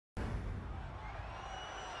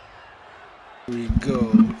we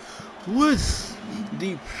go with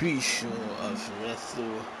the pre-show of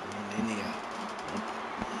Wrestlemania.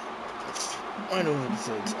 Final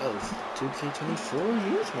episodes of 2K24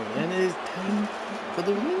 years old, and it is time for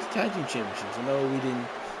the Women's Tag Team Championships. I know we didn't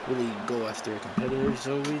really go after a competitor,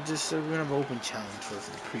 so we're gonna have an open challenge for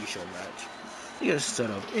the pre-show match. You gotta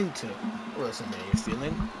set up into WrestleMania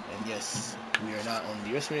feeling, and yes, we are not on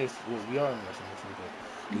the WrestleMania. Well, we are on WrestleMania,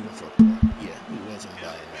 even for yeah, we wasn't buying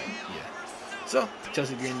that. Yeah. So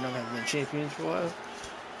Chelsea Green don't have been champions for a while.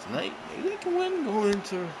 Tonight, maybe they can win, go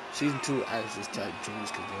into season 2 as this tag champions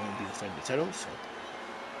because they won't be defending the titles, so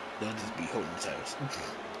they'll just be holding the titles into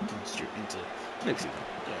next season.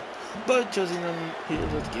 Yeah. But Chelsea and here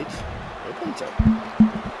let's get their points out.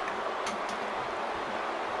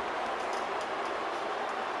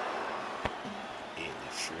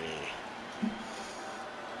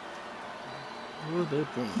 Well, their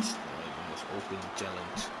points the most open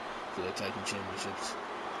challenge for the tag team championships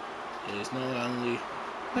is not only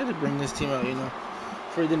had to bring this team out,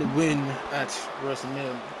 for them to win at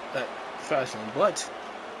WrestleMania that fashion, but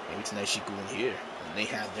maybe tonight she go in here and they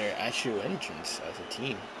have their actual entrance as a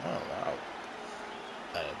team. Oh wow.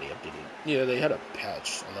 They updated. Yeah, they had a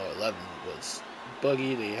patch. I know 11 was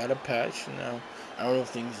buggy. They had a patch. Now I don't know if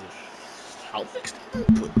things are how fixed,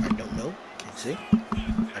 but I don't know. Can't say.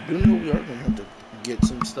 I do know we are gonna have to get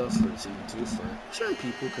some stuff for season 2 for certain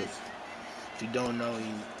people, because if you don't know,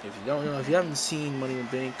 if you haven't seen Money in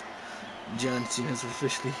the Bank, John Cena's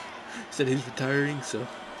officially said he's retiring, so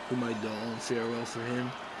we might do our own farewell for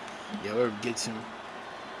him. Yeah, whoever gets him,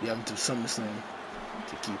 we have him to SummerSlam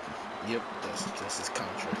to keep him. Yep, that's his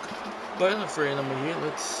contract. But enough for number here.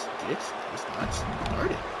 Let's get this match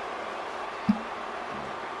started.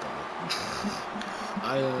 A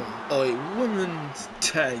women's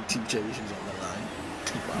tag team championships on the line.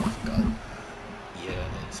 Wow, I forgot.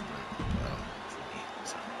 Yeah, it's for me.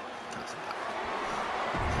 So,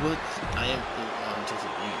 but I am Chelsea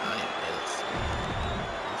Green. I am Ellis.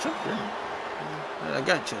 What's up, girl? I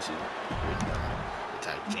got Chelsea Green, the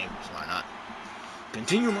tag champions. Why not?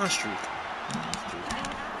 Continue my streak.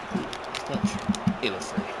 Punch.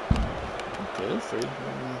 Illifrey. Okay, Illifrey.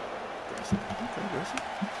 Aggressive. Okay, aggressive.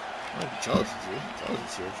 Like Charles is here. Charles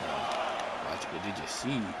is here trying to watch, but did you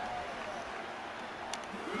see?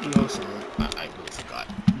 He also, I really forgot.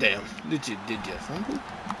 Damn. Did you fumble? I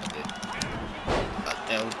did.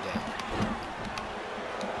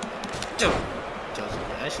 Damn. Charles,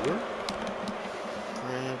 that should work.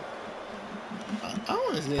 Crap. I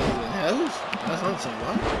want his name in house. That's what I'm saying.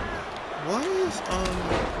 Why is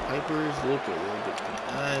Piper's look a little bit good?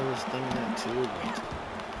 I was thinking that too, but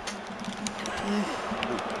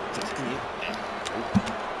just give me it.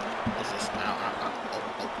 This is ow.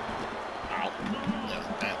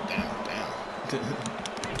 Down.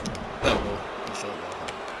 Oh, show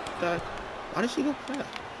that. Why did she go fast?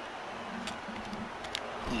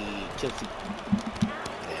 Yeah, Chelsea.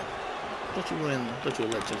 Damn. Thought you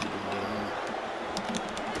would let Chelsea do that.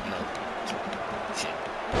 No. Shit.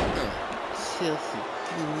 Chelsea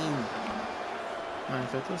Green. Matter of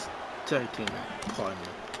fact, let's tag team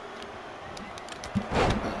partner.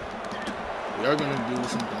 We are gonna do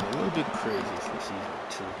something a little bit crazy for season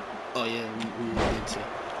 2. Oh yeah, we did say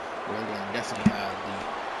we're gonna definitely have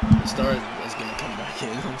the stars that's gonna come back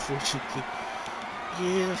in, unfortunately.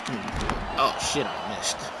 Yeah, that's gonna be good. Oh shit, I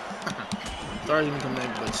missed. Stars gonna come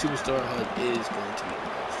back, but Superstar HUD is going to be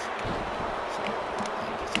off.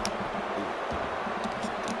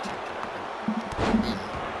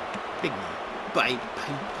 Big man.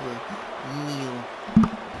 Piper Neal.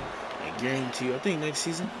 I guarantee you, I think next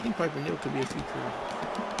season, I think Piper Neal could be a future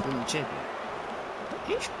women's champion. I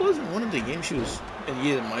think she was in one of the games she was, in the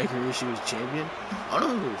year of my career, she was champion. I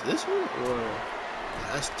don't know if it was this one or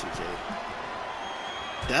last 2K.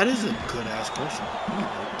 That is a good ass question.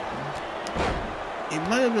 It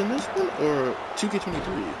might have been this one or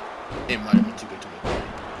 2K23. It might have been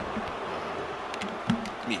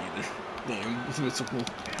 2K23. Me either. Damn, it's mystical.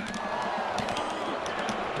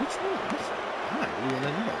 Which one? I really want to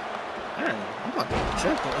know. I'm about to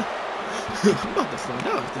check on. I'm about to find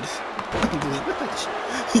out after this match.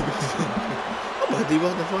 I'm about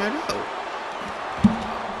to find out.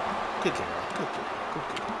 Good kick.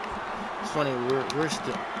 It's funny, we're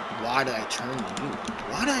still. Why did I turn to you?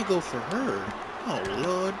 Why did I go for her? Oh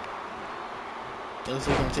lord. It looks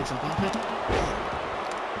like I'm gonna take some profit.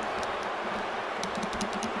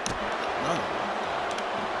 No.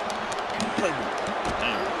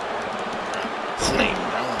 Slam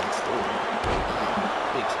down forward.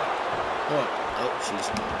 Big slap. What? Oh, she's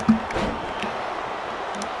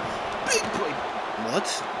big play. What?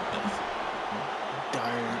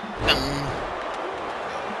 Dire.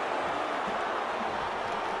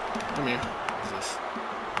 Come here. What's this?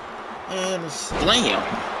 And a slam.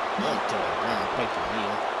 Oh, to the ground. Quite the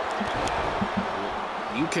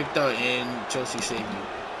knee. You kicked out and Chelsea saved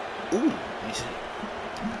you. Ooh, let me see.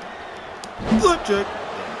 Flapjack.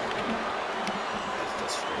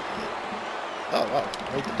 That's straight. Oh, wow.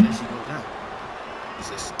 Right there. There she goes down. What's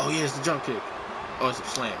this? Oh, yeah, it's the jump kick. Oh, it's a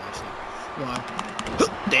slam, actually. Wow.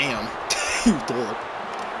 Damn. You dog.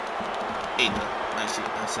 Hey, no. I said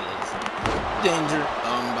it's danger.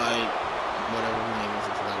 By whatever her name was.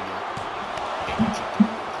 I forgot again.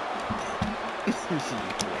 Hey,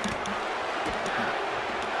 you kicked it.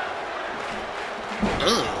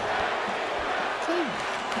 Ugh.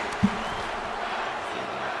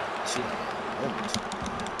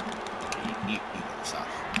 You stop.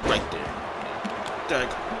 Right there. Tag.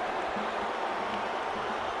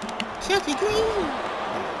 Chelsea Green.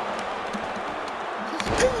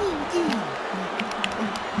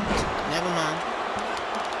 Never mind.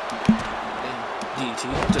 DT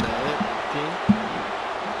to the head. Pin.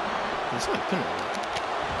 It's like pin on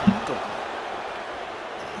that. Go.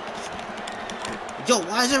 Yo,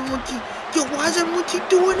 why is everyone keep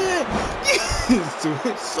doing that?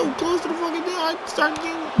 It's so close to the fucking thing. I start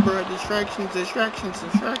getting, bro, distractions.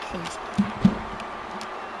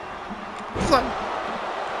 Flat.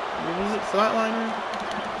 What was it? Flatliner?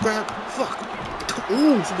 Grab. Fuck.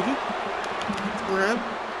 Ooh, super kick. Grab.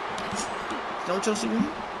 Don't Chelsea win?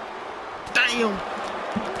 Damn.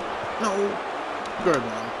 No. Grab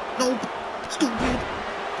on. Nope. Stupid.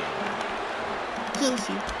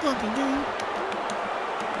 Chelsea fucking game.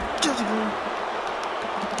 Chelsea win.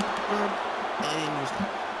 Grab. And use that.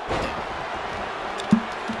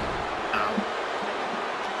 Ow.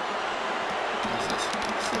 What's this?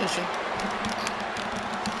 Finishing.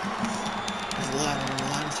 There's a lot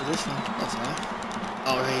into this one. That's all.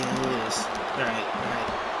 Alright, who it is? Alright.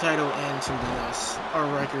 Title and something else. Our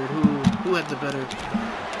record. Who had the better?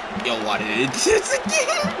 Yo, what did it? It's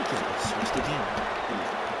again! Switched again.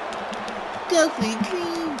 Definitely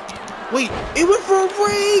green. Wait, it went for a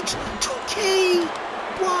rage! 2K!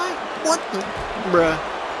 Why? What the? Bruh.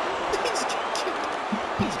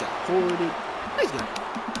 He's got forwarded. He's got.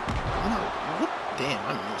 No, what? Damn, I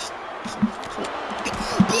missed.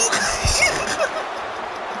 This is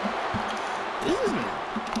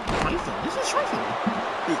trifling. This is trifling.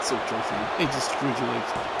 It's so trifling. It just screws your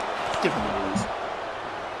legs. Different rules.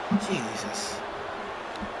 Jesus.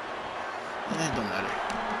 That don't matter.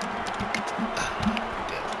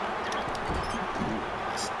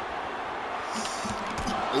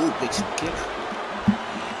 Ooh, big super kick.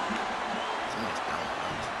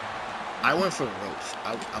 I went for the ropes.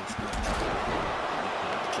 I was going to try to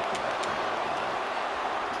kick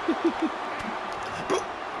it. Bro,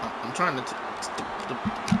 I'm trying to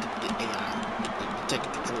take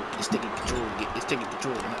control. It's taking control. It's taking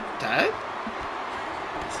control. Tag?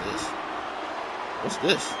 What's this? What's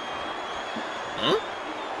this? Huh?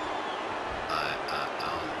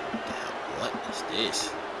 What is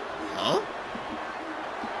this? Huh?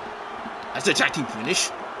 That's the tag team finish.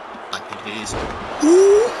 I think it is.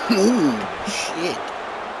 Ooh, shit.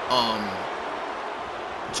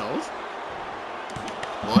 Charles?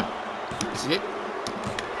 What? Is it?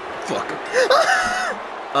 Fuck.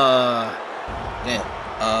 Damn.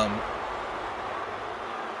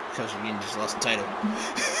 Chelsea Green just lost the title.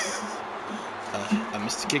 I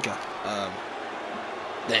missed the kick out.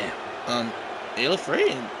 Damn. Ayla Frey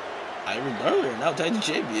and Iron Darler are now tag team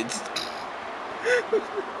champions.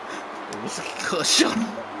 What's it called? Shot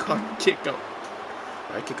card kick out.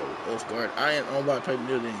 I kick out with both guard. I ain't on by Piper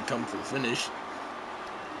Neal didn't come for the finish.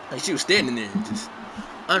 Like she was standing there and just,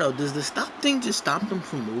 I don't know, does the stop thing just stop them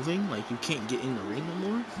from moving? Like you can't get in the ring no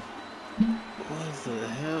more? What the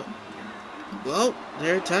hell? Well,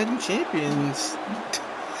 they're tag team champions.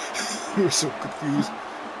 We're so confused.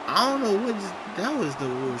 I don't know what that was the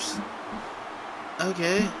worst.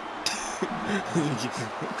 Okay.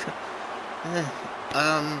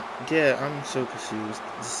 Yeah, I'm so confused.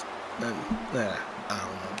 I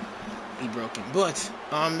don't know. Be broken. But,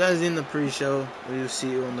 that's in the pre-show. We'll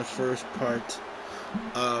see you on the first part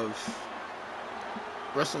of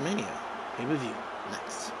Wrestlemania PPV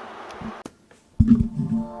next.